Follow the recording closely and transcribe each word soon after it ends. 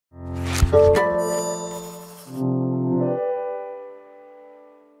Did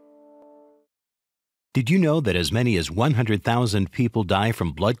you know that as many as 100,000 people die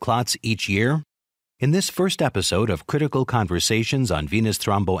from blood clots each year? In this first episode of Critical Conversations on Venous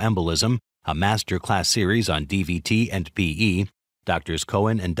Thromboembolism, a MasterClass series on DVT and PE, Drs.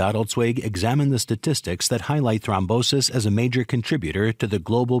 Cohen and Doddleswig examine the statistics that highlight thrombosis as a major contributor to the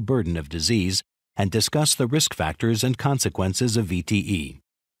global burden of disease and discuss the risk factors and consequences of VTE.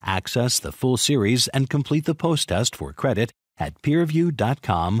 Access the full series and complete the post-test for credit at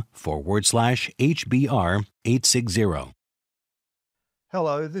peerview.com/HBR860.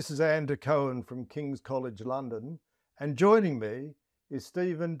 Hello, this is Andrew Cohen from King's College London, and joining me is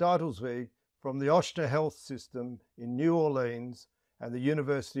Stephen Doddleswig from the Ochsner Health System in New Orleans and the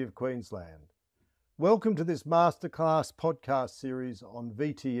University of Queensland. Welcome to this Masterclass podcast series on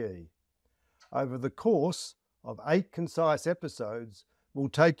VTE. Over the course of 8 concise episodes, we'll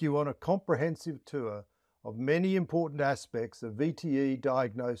take you on a comprehensive tour of many important aspects of VTE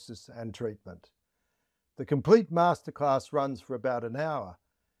diagnosis and treatment. The complete masterclass runs for about an hour,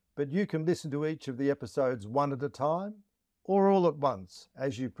 but you can listen to each of the episodes one at a time or all at once,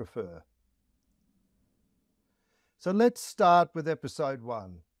 as you prefer. So let's start with episode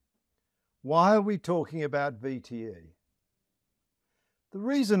 1. Why are we talking about VTE? The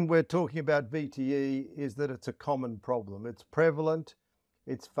reason we're talking about VTE is that it's a common problem. It's prevalent,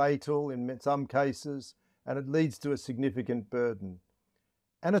 it's fatal in some cases, and it leads to a significant burden.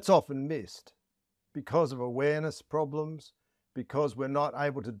 And it's often missed because of awareness problems, because we're not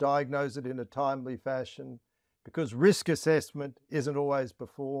able to diagnose it in a timely fashion, because risk assessment isn't always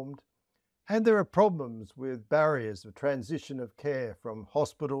performed, and there are problems with barriers of transition of care from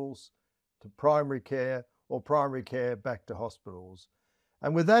hospitals to primary care or primary care back to hospitals.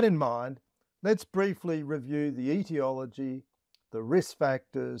 And with that in mind, let's briefly review the etiology, the risk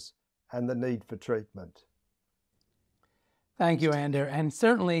factors, and the need for treatment. Thank you, Ander. And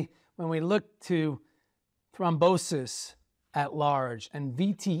certainly when we look to thrombosis at large and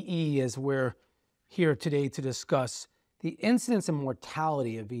VTE, as we're here today to discuss, the incidence and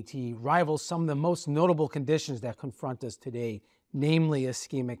mortality of VTE rivals some of the most notable conditions that confront us today, namely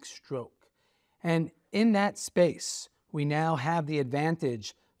ischemic stroke. And in that space, we now have the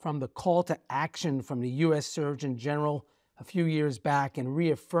advantage from the call to action from the U.S. Surgeon General a few years back and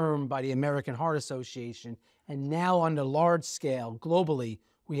reaffirmed by the American Heart Association. And now on the large scale, globally,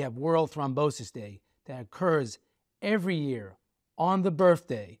 we have World Thrombosis Day that occurs every year on the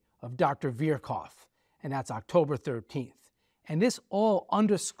birthday of Dr. Virchow, and that's October 13th. And this all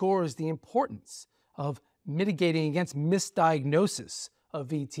underscores the importance of mitigating against misdiagnosis of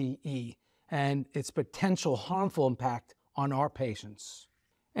VTE and its potential harmful impact on our patients.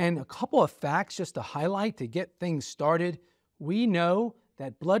 And a couple of facts just to highlight to get things started. We know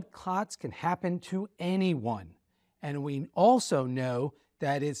that blood clots can happen to anyone. And we also know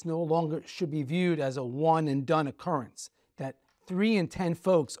that it's no longer should be viewed as a one and done occurrence, that 3 in 10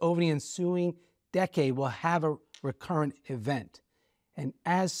 folks over the ensuing decade will have a recurrent event. And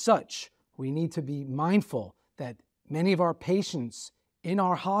as such, we need to be mindful that many of our patients in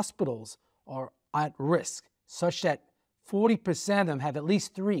our hospitals are at risk, such that 40% of them have at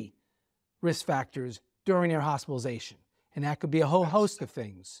least 3 risk factors during their hospitalization. And that could be a whole host of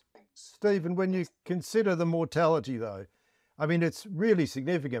things. Stephen, when you consider the mortality though, I mean, it's really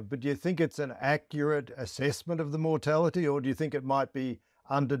significant, but do you think it's an accurate assessment of the mortality, or do you think it might be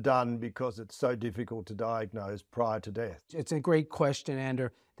underdone because it's so difficult to diagnose prior to death? It's a great question,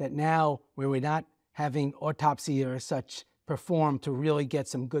 Ander, that now where we're not having autopsy or such performed to really get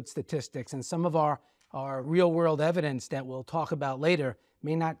some good statistics, and some of our real world evidence that we'll talk about later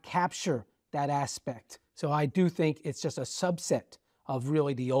may not capture that aspect. So I do think it's just a subset of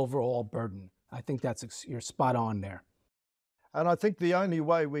really the overall burden. I think you're spot on there. And I think the only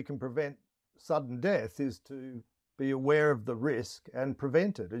way we can prevent sudden death is to be aware of the risk and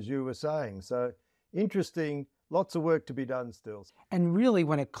prevent it, as you were saying. So interesting, lots of work to be done still. And really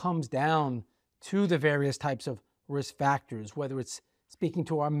when it comes down to the various types of risk factors, whether it's speaking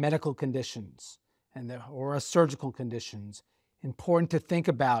to our medical conditions or our surgical conditions, important to think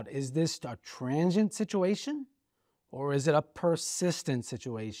about, is this a transient situation or is it a persistent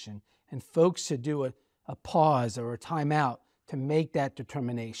situation? And folks should do a pause or a timeout to make that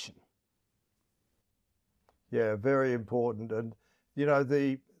determination. Yeah, very important. And, you know,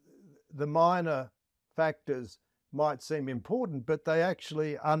 the minor factors might seem important, but they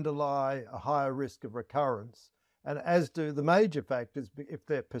actually underlie a higher risk of recurrence, and as do the major factors if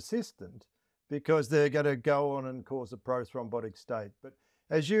they're persistent, because they're going to go on and cause a prothrombotic state. But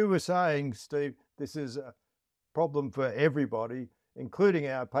as you were saying, Steve, this is a problem for everybody. including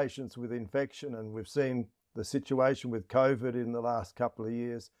our patients with infection, and we've seen the situation with COVID in the last couple of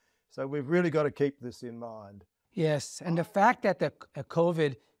years. So we've really got to keep this in mind. Yes, and the fact that the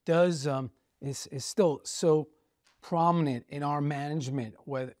COVID is still so prominent in our management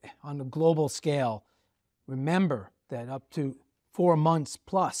on a global scale. Remember that up to 4 months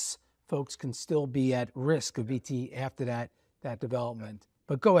plus, folks can still be at risk of VTE after that development.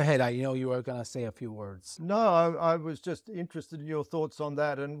 But go ahead, I know you were going to say a few words. No, I was just interested in your thoughts on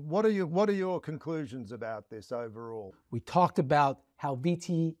that. And what are your conclusions about this overall? We talked about how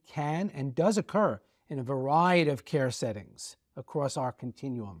VTE can and does occur in a variety of care settings across our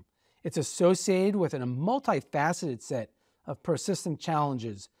continuum. It's associated with a multifaceted set of persistent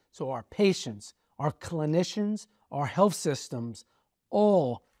challenges. So our patients, our clinicians, our health systems,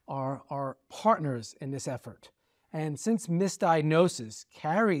 all are partners in this effort. And since misdiagnosis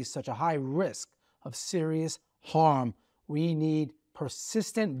carries such a high risk of serious harm, we need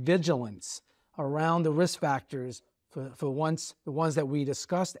persistent vigilance around the risk factors for the ones that we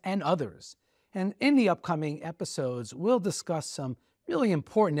discussed and others. And in the upcoming episodes, we'll discuss some really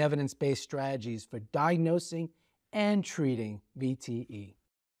important evidence-based strategies for diagnosing and treating VTE.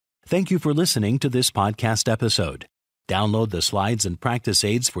 Thank you for listening to this podcast episode. Download the slides and practice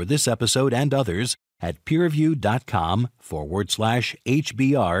aids for this episode and others at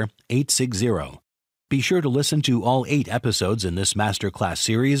peerreview.com/HBR860. Be sure to listen to all 8 episodes in this MasterClass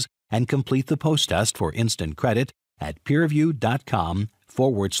series and complete the post-test for instant credit at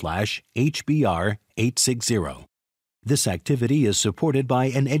peerreview.com/HBR860. This activity is supported by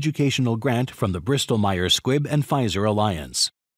an educational grant from the Bristol Myers Squibb and Pfizer Alliance.